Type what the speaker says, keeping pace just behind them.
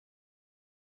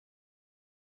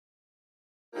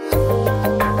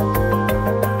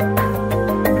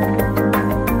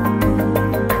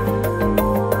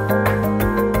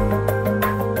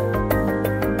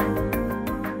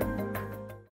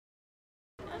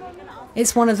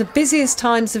It's one of the busiest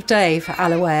times of day for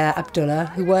Alawaya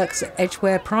Abdullah, who works at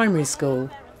Edgware Primary School.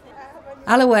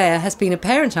 Alawaya has been a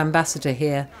parent ambassador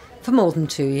here for more than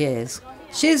 2 years.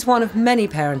 She is one of many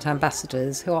parent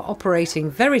ambassadors who are operating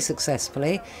very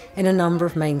successfully in a number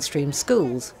of mainstream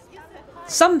schools.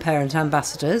 Some parent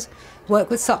ambassadors work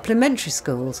with supplementary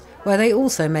schools where they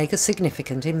also make a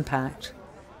significant impact.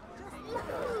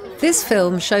 This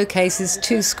film showcases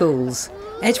 2 schools,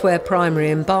 Edgware Primary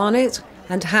in Barnet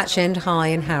and Hatch End High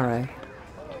in Harrow.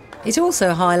 It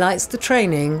also highlights the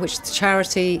training which the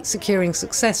charity Securing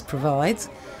Success provides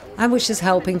and which is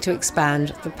helping to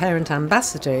expand the Parent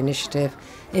Ambassador initiative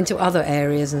into other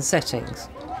areas and settings.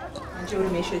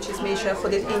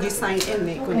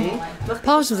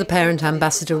 Part of the Parent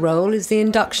Ambassador role is the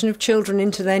induction of children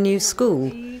into their new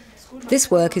school.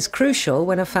 This work is crucial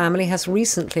when a family has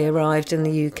recently arrived in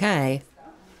the UK.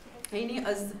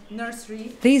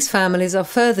 These families are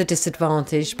further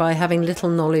disadvantaged by having little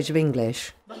knowledge of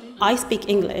English. I speak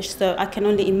English, so I can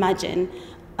only imagine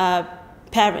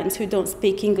parents who don't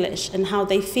speak English and how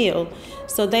they feel.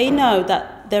 So they know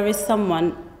that there is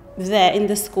someone there in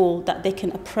the school that they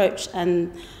can approach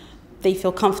and they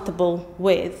feel comfortable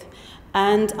with.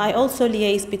 And I also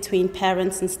liaise between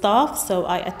parents and staff, so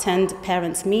I attend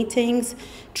parents' meetings,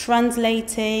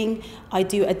 translating, I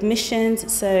do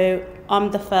admissions, so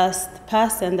I'm the first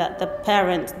person that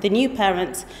the new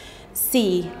parents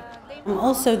see. I'm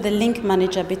also the link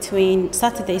manager between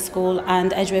Saturday School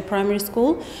and Edgware Primary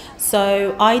School.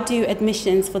 So I do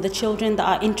admissions for the children that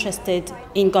are interested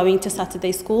in going to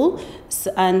Saturday School,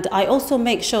 and I also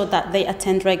make sure that they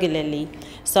attend regularly.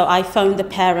 So I phone the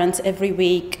parents every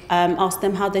week, ask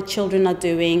them how their children are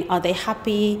doing, are they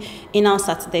happy in our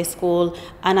Saturday School,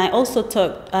 and I also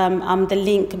I'm the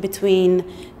link between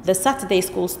the Saturday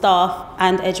School staff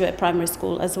and Edgware Primary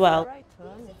School as well.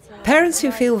 Parents who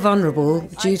feel vulnerable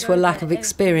due to a lack of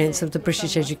experience of the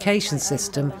British education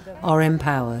system are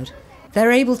empowered.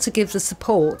 They're able to give the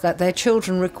support that their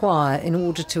children require in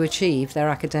order to achieve their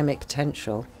academic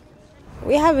potential.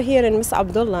 We have here in Miss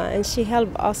Abdullah, and she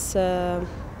helps us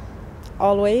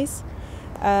always.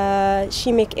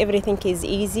 She make everything is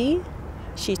easy.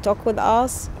 She talk with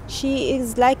us. She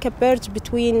is like a bridge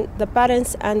between the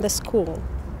parents and the school,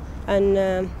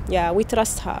 and yeah, we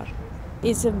trust her.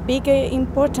 It's a big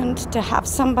important to have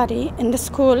somebody in the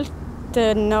school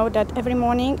to know that every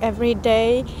morning, every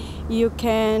day, you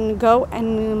can go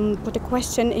and put a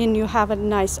question and you have a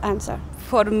nice answer.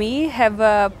 For me, have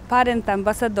a parent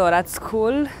ambassador at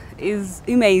school is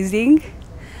amazing,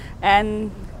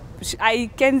 and I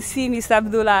can see Miss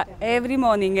Abdullah every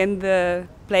morning in the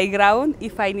playground.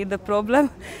 If I need a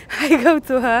problem, I go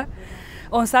to her.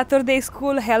 On Saturday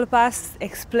School, help us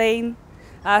explain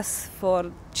us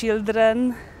for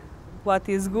children what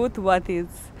is good, what is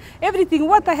everything.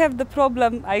 What I have the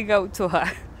problem, I go to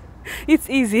her. It's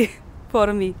easy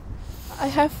for me. I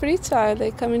have 3 child.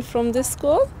 They coming from the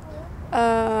school.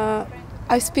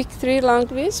 I speak 3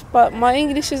 languages, but my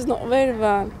English is not very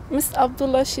well. Miss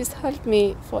Abdullah, she's helped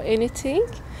me for anything,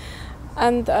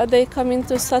 and they come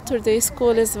into Saturday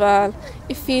School as well.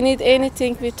 If you need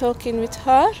anything, we're talking with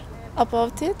her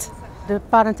about it. The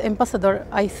parent ambassador,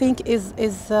 I think,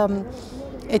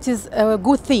 it is a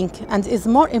good thing, and is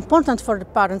more important for the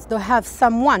parents to have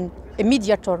someone, a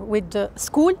mediator with the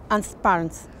school and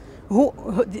parents.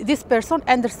 This person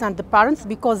understands the parents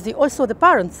because they also the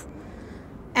parents,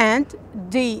 and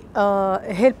they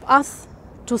help us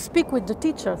to speak with the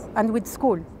teachers and with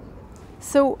school.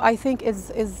 So I think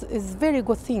it's very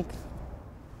good thing.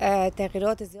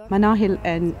 Manahil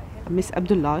and Miss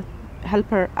Abdullah help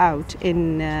her out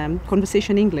in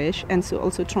conversation English, and so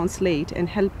also translate and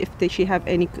help if she have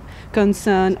any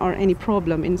concern or any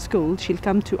problem in school. She'll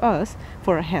come to us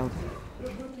for help.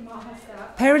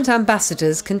 Parent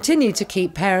ambassadors continue to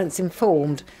keep parents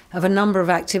informed of a number of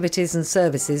activities and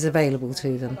services available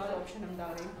to them.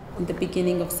 In the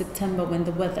beginning of September, when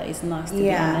the weather is nice, to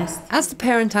be honest. As the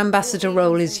parent ambassador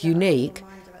role is unique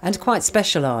and quite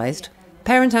specialised,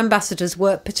 parent ambassadors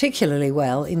work particularly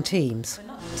well in teams.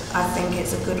 I think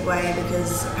it's a good way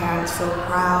because parents feel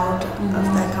proud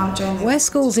of their country. Where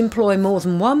schools employ more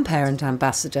than one parent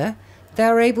ambassador, they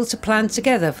are able to plan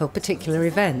together for particular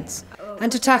events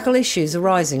and to tackle issues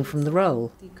arising from the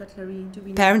role.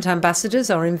 Parent ambassadors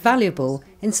are invaluable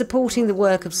in supporting the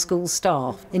work of school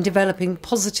staff in developing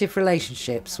positive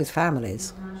relationships with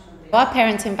families. Our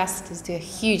parent ambassadors do a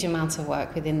huge amount of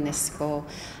work within this school.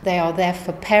 They are there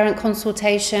for parent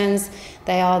consultations,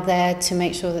 they are there to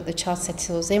make sure that the child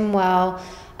settles in well,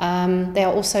 They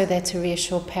are also there to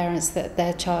reassure parents that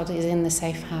their child is in the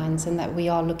safe hands and that we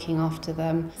are looking after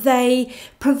them. They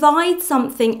provide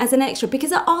something as an extra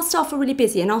because our staff are really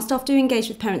busy and our staff do engage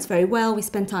with parents very well. We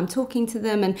spend time talking to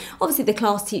them, and obviously the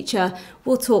class teacher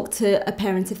will talk to a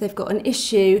parent if they've got an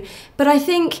issue. But I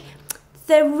think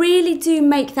they really do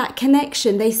make that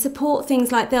connection. They support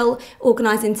things like they'll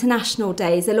organise international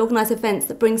days, they'll organise events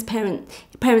that brings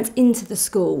parents into the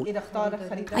school.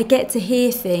 I get to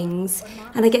hear things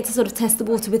and I get to sort of test the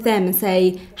water with them and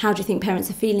say, how do you think parents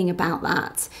are feeling about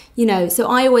that? You know, so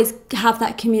I always have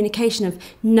that communication of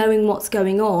knowing what's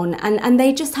going on, and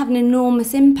they just have an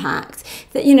enormous impact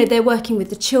that, you know, they're working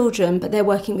with the children, but they're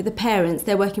working with the parents,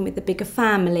 they're working with the bigger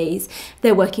families,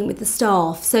 they're working with the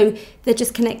staff. So they're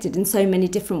just connected in so many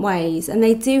different ways, and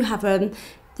they do have a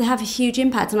huge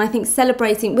impact. And I think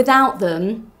celebrating without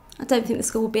them, I don't think the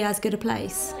school would be as good a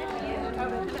place.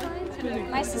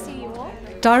 Nice to see you all.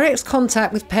 Direct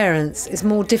contact with parents is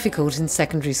more difficult in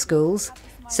secondary schools,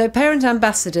 so parent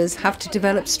ambassadors have to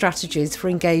develop strategies for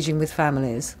engaging with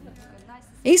families.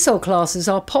 ESOL classes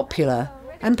are popular,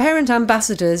 and parent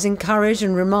ambassadors encourage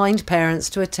and remind parents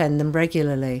to attend them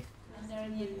regularly.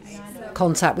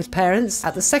 Contact with parents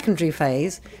at the secondary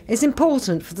phase is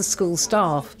important for the school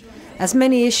staff, as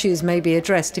many issues may be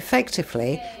addressed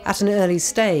effectively at an early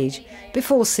stage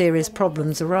before serious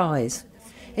problems arise.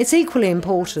 It's equally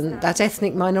important that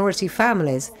ethnic minority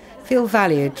families feel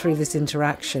valued through this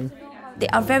interaction. They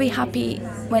are very happy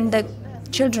when the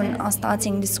children are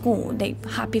starting the school. They're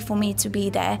happy for me to be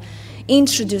there,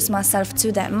 introduce myself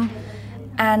to them,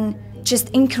 and just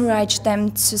encourage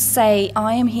them to say,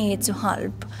 I am here to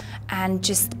help, and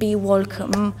just be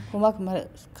welcome.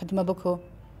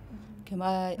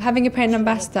 Having a parent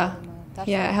ambassador,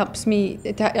 helps me.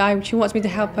 She wants me to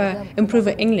help her improve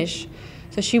her English,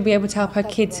 so she'll be able to help her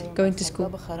kids going to school.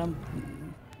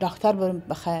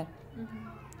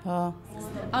 I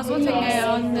was watching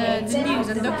on the news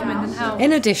and documenting how...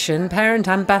 In addition, parent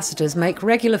ambassadors make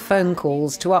regular phone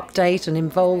calls to update and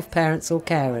involve parents or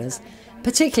carers,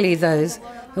 particularly those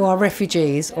who are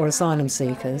refugees or asylum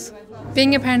seekers.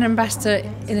 Being a parent ambassador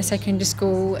in a secondary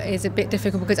school is a bit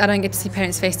difficult because I don't get to see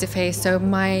parents face to face, so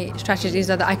my strategies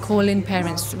are that I call in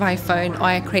parents via phone, or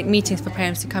I create meetings for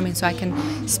parents to come in so I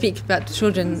can speak about the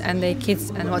children and their kids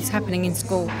and what's happening in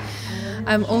school.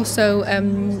 I'm also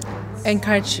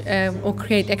encourage or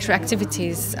create extra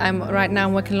activities. Right now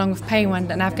I'm working along with Paywand,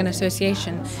 an Afghan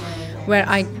association, where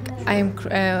I am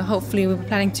hopefully we're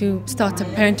planning to start a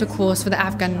parental course for the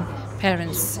Afghan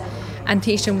parents and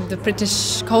teach them the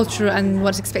British culture and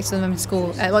what's expected of them in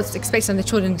school, what's expected of the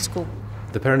children in school.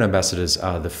 The parent ambassadors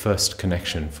are the first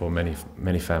connection for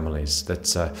many families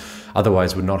that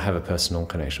otherwise would not have a personal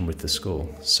connection with the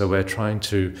school. So we're trying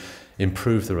to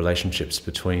improve the relationships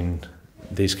between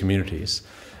these communities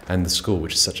and the school,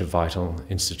 which is such a vital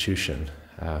institution.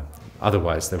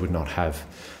 Otherwise they would not have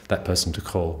that person to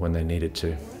call when they needed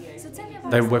to.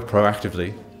 They work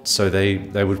proactively, so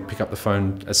they would pick up the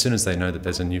phone as soon as they know that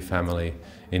there's a new family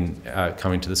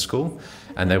coming to the school,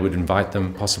 and they would invite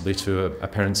them possibly to a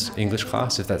parent's English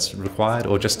class if that's required,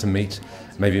 or just to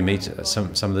maybe meet some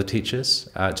of the teachers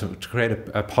to create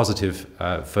a positive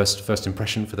first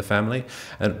impression for the family,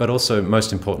 but also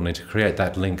most importantly to create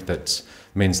that link that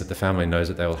means that the family knows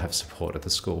that they will have support at the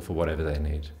school for whatever they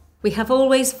need. We have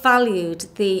always valued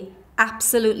the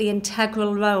absolutely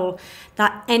integral role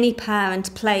that any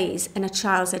parent plays in a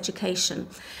child's education,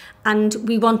 and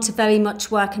we want to very much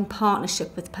work in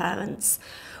partnership with parents.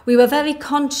 We were very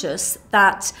conscious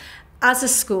that as a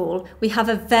school we have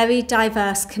a very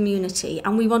diverse community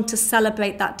and we want to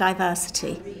celebrate that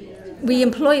diversity. We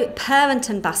employ parent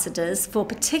ambassadors for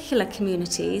particular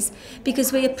communities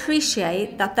because we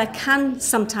appreciate that there can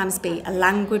sometimes be a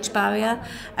language barrier,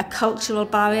 a cultural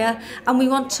barrier, and we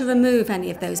want to remove any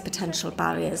of those potential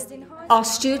barriers. Our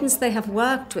students they have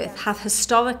worked with have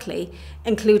historically,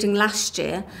 including last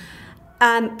year,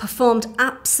 performed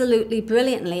absolutely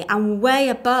brilliantly and way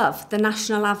above the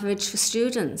national average for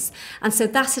students. And so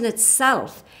that in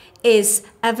itself is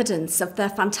evidence of their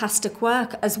fantastic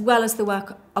work, as well as the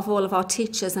work of all of our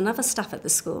teachers and other staff at the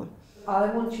school. I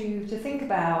want you to think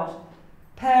about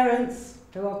parents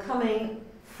who are coming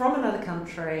from another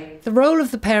country. The role of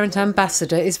the parent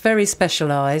ambassador is very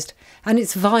specialised, and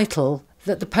it's vital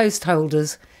that the post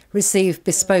holders receive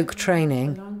bespoke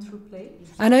training.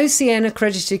 An OCN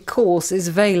accredited course is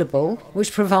available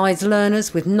which provides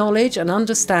learners with knowledge and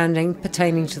understanding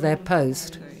pertaining to their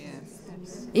post.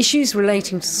 Issues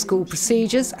relating to school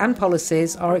procedures and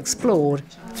policies are explored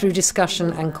through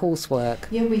discussion and coursework.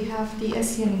 Yeah, we have the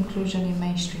SEN inclusion in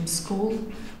mainstream school.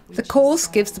 The course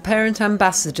gives the parent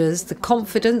ambassadors the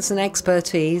confidence and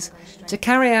expertise to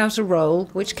carry out a role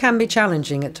which can be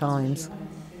challenging at times.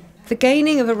 The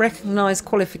gaining of a recognised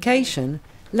qualification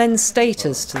lends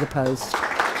status to the post.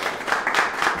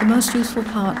 The most useful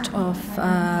part of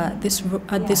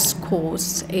this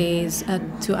course is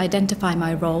to identify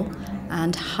my role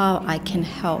and how I can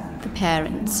help the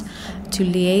parents to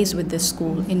liaise with the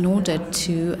school in order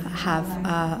to have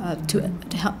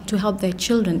to help their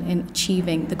children in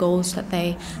achieving the goals that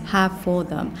they have for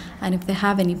them. And if they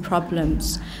have any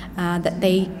problems that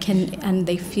they can and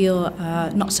they feel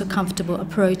not so comfortable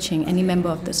approaching any member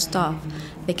of the staff,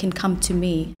 they can come to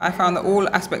me. I found that all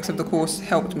aspects of the course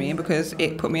helped me because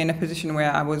it put me in a position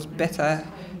where I was better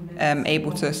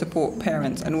able to support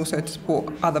parents and also to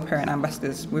support other parent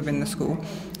ambassadors within the school.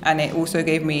 And it also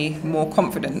gave me more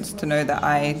confidence to know that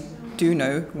I do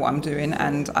know what I'm doing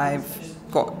and I've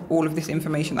got all of this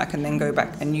information that I can then go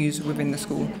back and use within the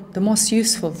school. The most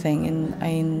useful thing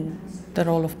in the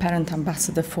role of parent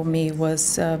ambassador for me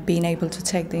was being able to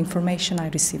take the information I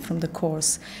received from the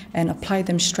course and apply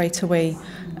them straight away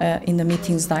in the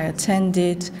meetings that I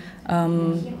attended,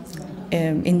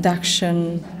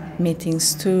 induction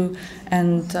meetings too,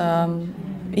 and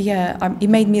it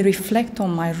made me reflect on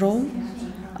my role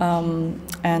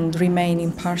and remain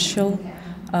impartial,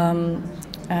 and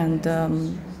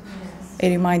it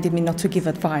reminded me not to give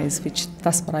advice, which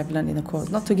that's what I've learned in the course,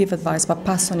 not to give advice but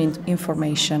pass on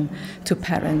information to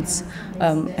parents,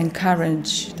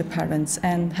 encourage the parents,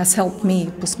 and has helped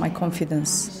me boost my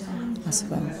confidence as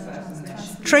well.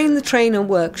 Train the Trainer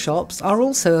workshops are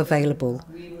also available,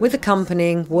 with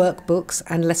accompanying workbooks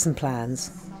and lesson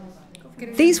plans.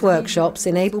 These workshops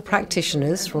enable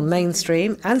practitioners from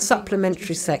mainstream and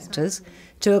supplementary sectors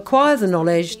to acquire the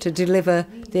knowledge to deliver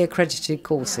the accredited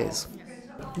courses.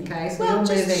 Okay, so well,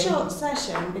 just a short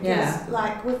session because,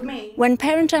 like with me. When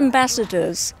parent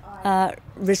ambassadors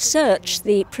research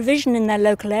the provision in their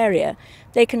local area,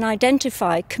 they can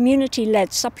identify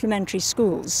community-led supplementary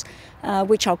schools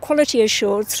which are quality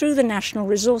assured through the National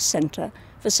Resource Centre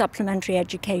for Supplementary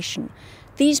Education.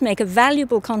 These make a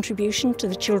valuable contribution to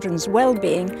the children's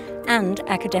well-being and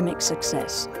academic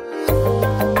success.